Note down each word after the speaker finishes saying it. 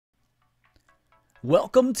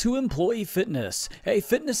Welcome to Employee Fitness, a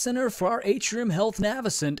fitness center for our Atrium Health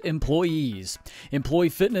Navicent employees. Employee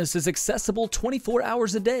Fitness is accessible 24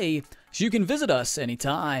 hours a day, so you can visit us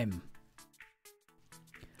anytime.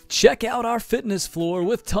 Check out our fitness floor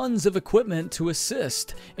with tons of equipment to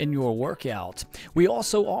assist in your workout. We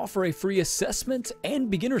also offer a free assessment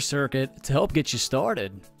and beginner circuit to help get you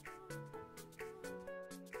started.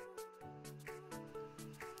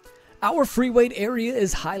 Our free weight area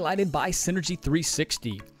is highlighted by Synergy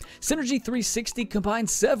 360. Synergy 360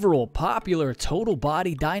 combines several popular total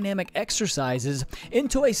body dynamic exercises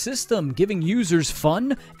into a system, giving users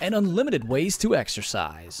fun and unlimited ways to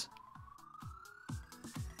exercise.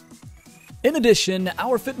 In addition,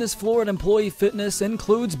 our fitness floor at Employee Fitness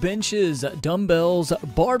includes benches, dumbbells,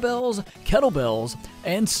 barbells, kettlebells,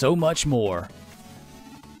 and so much more.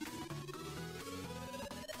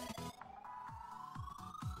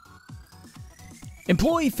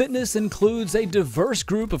 Employee Fitness includes a diverse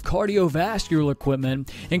group of cardiovascular equipment,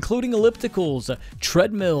 including ellipticals,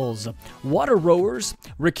 treadmills, water rowers,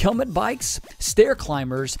 recumbent bikes, stair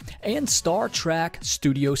climbers, and Star Track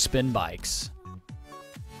studio spin bikes.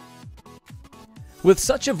 With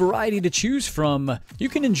such a variety to choose from, you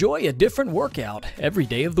can enjoy a different workout every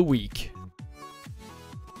day of the week.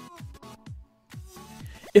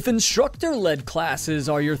 If instructor-led classes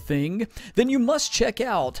are your thing, then you must check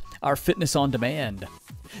out our Fitness on Demand.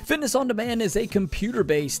 Fitness on Demand is a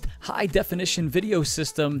computer-based, high-definition video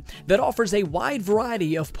system that offers a wide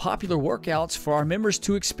variety of popular workouts for our members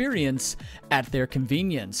to experience at their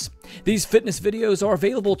convenience. These fitness videos are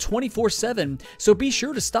available 24/7, so be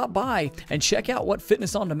sure to stop by and check out what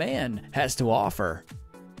Fitness on Demand has to offer.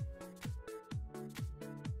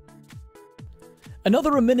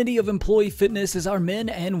 Another amenity of Employee Fitness is our men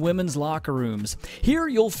and women's locker rooms. Here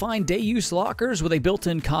you'll find day-use lockers with a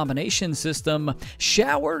built-in combination system,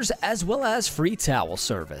 showers, as well as free towel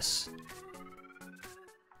service.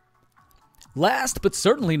 Last but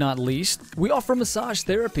certainly not least, we offer massage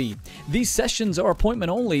therapy. These sessions are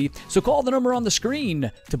appointment only, so call the number on the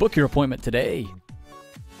screen to book your appointment today.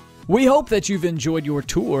 We hope that you've enjoyed your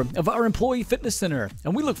tour of our Employee Fitness Center,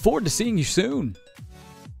 and we look forward to seeing you soon.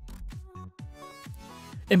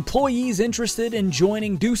 Employees interested in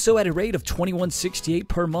joining do so at a rate of $21.68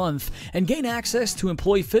 per month and gain access to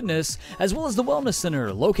Employee Fitness as well as the Wellness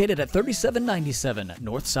Center located at 3797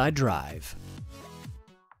 Northside Drive.